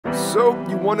So,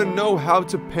 you want to know how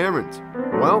to parent.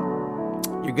 Well,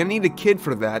 you're going to need a kid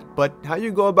for that, but how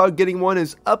you go about getting one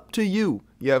is up to you.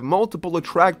 You have multiple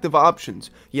attractive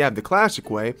options. You have the classic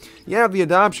way, you have the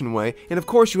adoption way, and of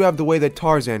course you have the way that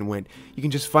Tarzan went. You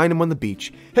can just find him on the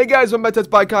beach. Hey guys, I'm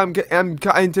TutsByKai,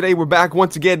 and today we're back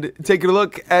once again taking a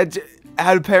look at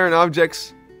how to parent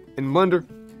objects in Blender.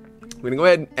 We're going to go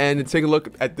ahead and take a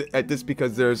look at this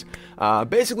because there's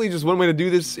basically just one way to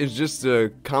do this. Is just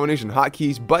a combination of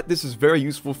hotkeys, but this is very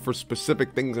useful for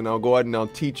specific things, and I'll go ahead and I'll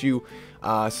teach you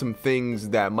some things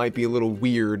that might be a little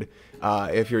weird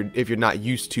if you're not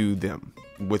used to them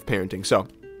with parenting. So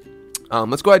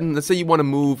let's go ahead and let's say you want to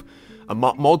move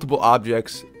multiple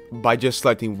objects by just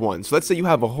selecting one. So let's say you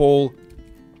have a whole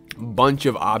bunch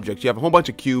of objects. You have a whole bunch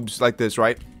of cubes like this,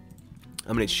 right?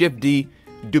 I'm going to Shift D,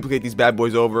 duplicate these bad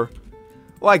boys over.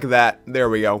 Like that. There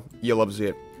we go. You'll love to see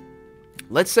it.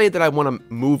 Let's say that I want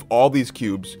to move all these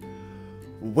cubes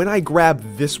when I grab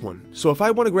this one. So if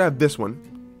I want to grab this one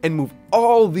and move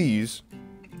all these,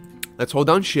 let's hold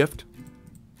down Shift,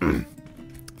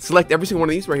 select every single one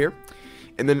of these right here,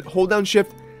 and then hold down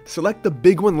Shift, select the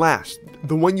big one last,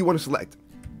 the one you want to select.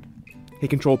 Hit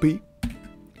Control P,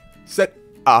 set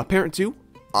parent to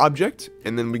object,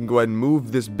 and then we can go ahead and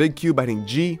move this big cube by hitting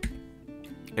G,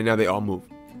 and now they all move.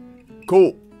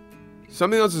 Cool.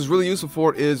 Something else is really useful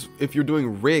for it is if you're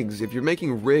doing rigs. If you're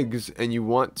making rigs and you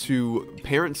want to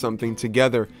parent something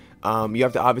together, you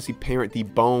have to obviously parent the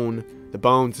bones,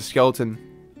 the skeleton,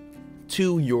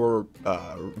 to your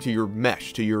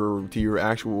mesh, to your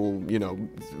actual, you know,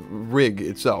 rig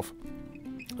itself.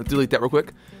 Let's delete that real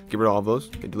quick. Get rid of all of those.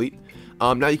 Hit delete.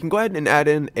 Now you can go ahead and add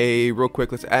in real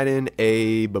quick. Let's add in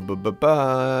a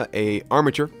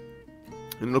armature,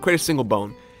 and it'll create a single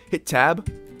bone. Hit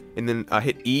Tab, and then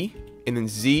hit E, and then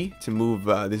Z to move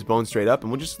this bone straight up,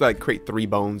 and we'll just like create 3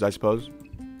 bones, I suppose.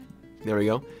 There we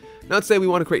go. Now let's say we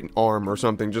want to create an arm or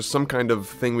something, just some kind of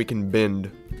thing we can bend.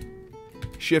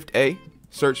 Shift A,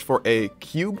 search for a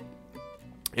cube,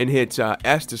 and hit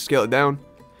S to scale it down,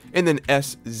 and then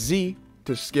SZ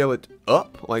to scale it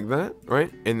up like that,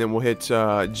 right? And then we'll hit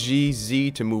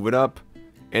GZ to move it up,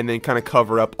 and then kind of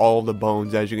cover up all the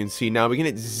bones, as you can see. Now we can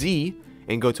hit Z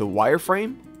and go to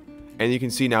wireframe, and you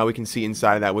can see now we can see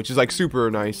inside of that, which is like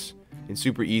super nice and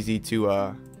super easy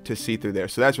to see through there.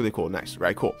 So that's really cool. Nice,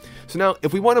 right? Cool. So now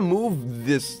if we want to move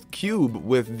this cube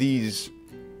with these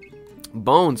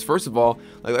bones, first of all,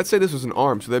 like let's say this was an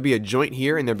arm, so there'd be a joint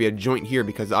here and there'd be a joint here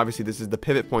because obviously this is the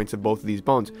pivot points of both of these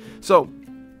bones. So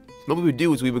what we would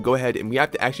do is we would go ahead and we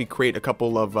have to actually create a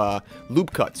couple of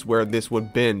loop cuts where this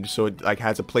would bend, so it like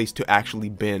has a place to actually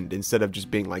bend instead of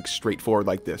just being like straightforward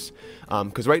like this.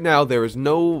 Because right now there's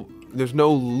no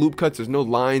loop cuts, there's no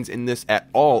lines in this at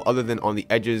all, other than on the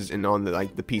edges and on the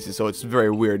the pieces. So it's very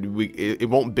weird. It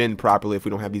won't bend properly if we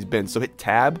don't have these bends. So hit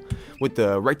Tab with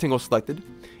the rectangle selected,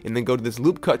 and then go to this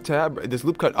loop cut tab, this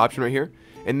loop cut option right here,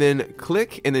 and then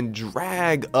click and then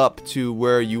drag up to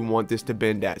where you want this to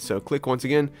bend at. So click once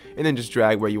again, and then just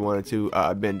drag where you want it to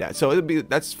bend at. So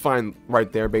that's fine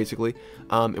right there basically.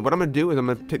 And what I'm gonna do is I'm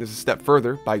gonna take this a step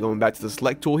further by going back to the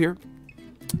select tool here,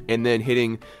 and then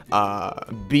hitting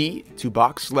B to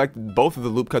box select both of the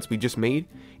loop cuts we just made,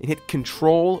 and hit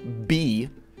Control B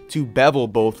to bevel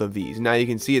both of these. Now you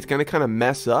can see it's gonna kind of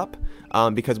mess up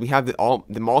because we have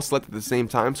them all selected at the same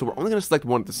time, so we're only gonna select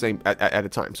one at a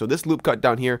time. So this loop cut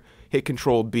down here, hit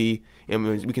Control B, and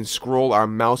we can scroll our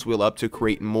mouse wheel up to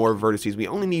create more vertices. We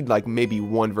only need like maybe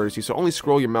 1 vertex, so only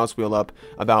scroll your mouse wheel up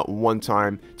about 1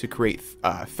 time to create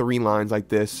 3 lines like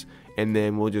this. And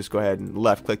then we'll just go ahead and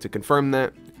left click to confirm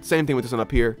that. Same thing with this one up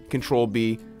here, Control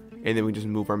B, and then we just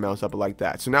move our mouse up like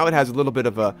that. So now it has a little bit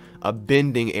of a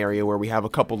bending area where we have a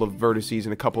couple of vertices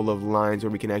and a couple of lines where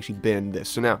we can actually bend this.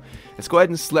 So now let's go ahead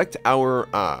and select our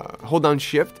hold down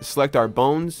Shift, select our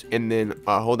bones, and then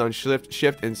hold down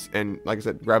Shift and like I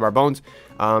said, grab our bones.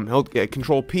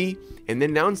 Control P, and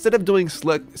then now instead of doing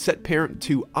set parent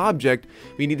to object,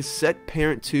 we need to set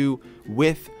parent to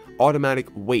with automatic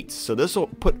weights. So this will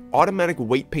put automatic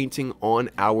weight painting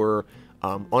on our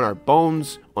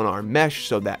bones, on our mesh,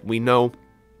 so that we know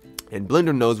and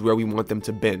Blender knows where we want them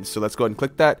to bend. So let's go ahead and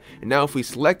click that, and now if we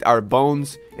select our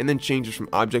bones and then change this from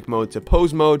object mode to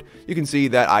pose mode, you can see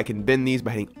that I can bend these by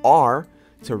hitting R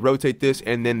to rotate this,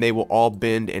 and then they will all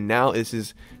bend, and now this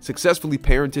is successfully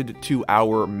parented to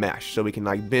our mesh. So we can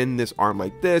like bend this arm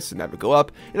like this and have it go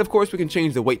up, and of course we can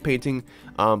change the weight painting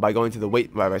by going to the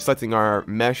weight, by selecting our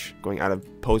mesh, going out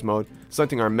of pose mode,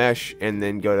 selecting our mesh, and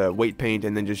then go to weight paint,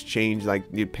 and then just change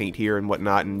like the paint here and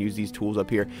whatnot, and use these tools up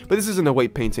here. But this isn't a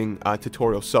weight painting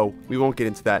tutorial, so we won't get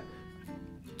into that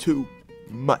too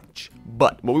much.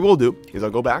 But what we will do is I'll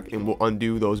go back and we'll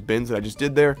undo those bins that I just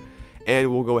did there.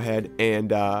 And we'll go ahead and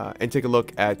take a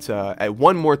look at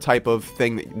one more type of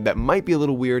thing that might be a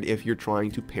little weird if you're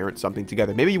trying to parent something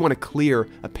together. Maybe you want to clear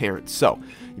a parent. So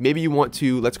maybe you want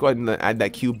to, let's go ahead and add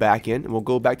that cube back in, and we'll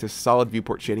go back to solid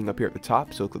viewport shading up here at the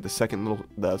top. So click the second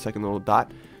little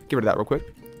dot. Get rid of that real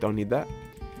quick. Don't need that.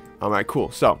 All right, cool.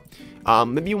 So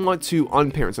maybe you want to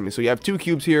unparent something. So you have two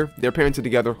cubes here. They're parented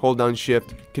together. Hold down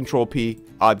Shift, Control P,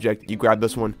 Object. You grab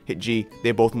this one, hit G.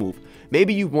 They both move.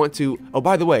 Maybe you want to, oh,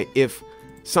 by the way, if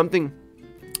something,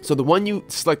 so the one you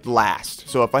select last,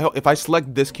 so if I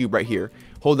select this cube right here,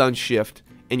 hold down Shift,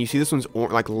 and you see this one's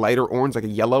like lighter orange, like a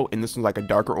yellow, and this one's like a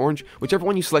darker orange, whichever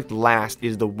one you select last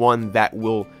is the one that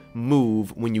will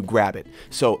move when you grab it.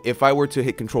 So if I were to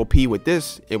hit Control P with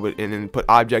this, it would, and then put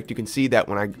Object, you can see that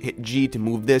when I hit G to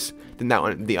move this, then that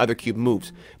one, the other cube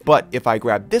moves. But if I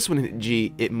grab this one and hit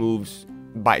G, it moves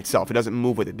by itself. It doesn't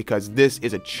move with it because this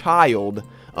is a child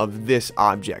of this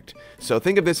object. So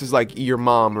think of this as like your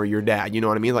mom or your dad, you know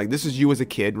what I mean? Like this is you as a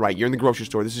kid, right? You're in the grocery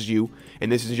store, this is you,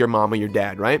 and this is your mom or your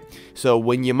dad, right? So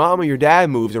when your mom or your dad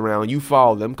moves around, you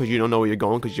follow them because you don't know where you're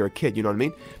going because you're a kid, you know what I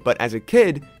mean? But as a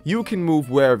kid, you can move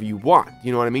wherever you want,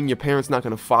 you know what I mean? Your parents not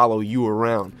going to follow you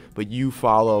around, but you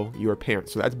follow your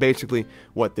parents. So that's basically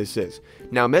what this is.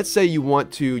 Now let's say you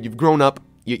want to, you've grown up,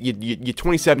 you're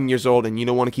 27 years old and you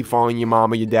don't want to keep following your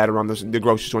mom or your dad around the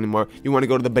grocery store anymore. You want to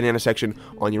go to the banana section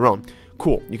on your own.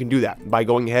 Cool, you can do that by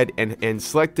going ahead and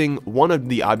selecting one of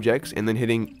the objects and then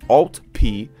hitting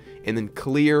Alt-P and then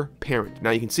clear parent.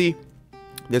 Now you can see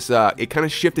this, it kind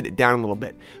of shifted it down a little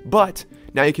bit, but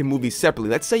now you can move these separately.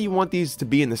 Let's say you want these to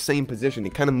be in the same position.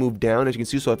 It kind of moved down, as you can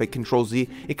see. So if I Control Z,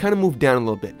 it kind of moved down a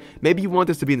little bit. Maybe you want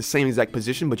this to be in the same exact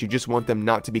position, but you just want them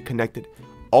not to be connected.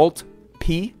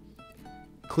 Alt-P,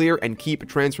 clear, and keep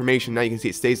transformation. Now you can see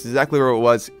it stays exactly where it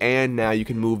was, and now you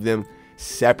can move them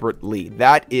separately.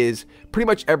 That is pretty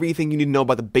much everything you need to know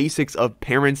about the basics of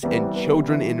parents and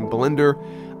children in Blender.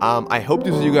 I hope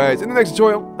to see you guys in the next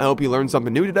tutorial. I hope you learned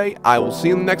something new today. I will see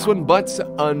you in the next one, but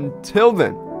until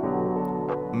then,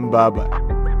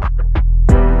 bye-bye.